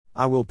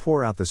I will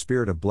pour out the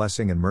spirit of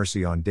blessing and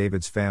mercy on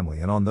David's family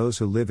and on those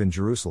who live in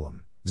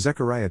Jerusalem.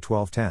 Zechariah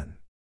 12:10.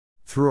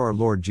 Through our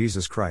Lord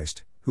Jesus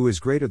Christ, who is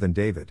greater than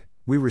David,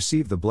 we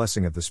receive the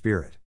blessing of the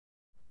Spirit.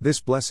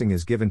 This blessing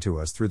is given to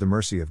us through the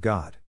mercy of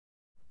God.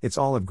 It's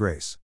all of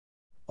grace.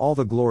 All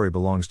the glory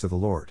belongs to the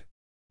Lord.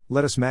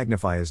 Let us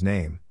magnify His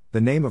name,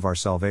 the name of our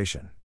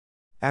salvation.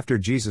 After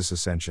Jesus'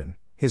 ascension,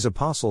 His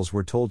apostles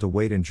were told to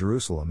wait in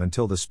Jerusalem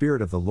until the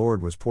Spirit of the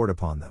Lord was poured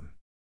upon them.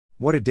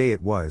 What a day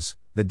it was,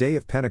 the day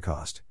of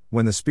Pentecost,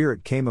 when the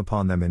Spirit came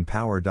upon them in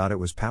power. It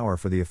was power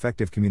for the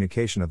effective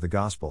communication of the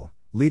gospel,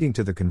 leading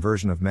to the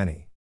conversion of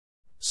many.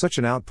 Such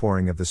an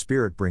outpouring of the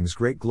Spirit brings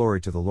great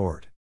glory to the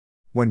Lord.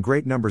 When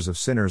great numbers of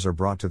sinners are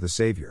brought to the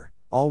Savior,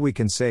 all we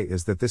can say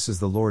is that this is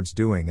the Lord's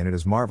doing and it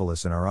is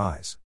marvelous in our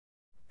eyes.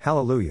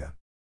 Hallelujah!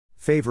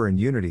 Favor and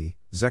unity,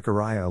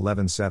 Zechariah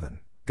 11:7.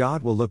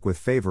 God will look with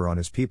favor on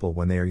His people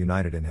when they are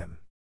united in Him.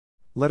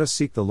 Let us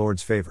seek the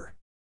Lord's favor.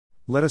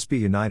 Let us be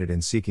united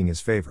in seeking His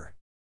favor.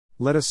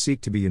 Let us seek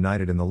to be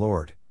united in the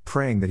Lord,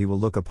 praying that He will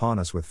look upon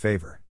us with favor.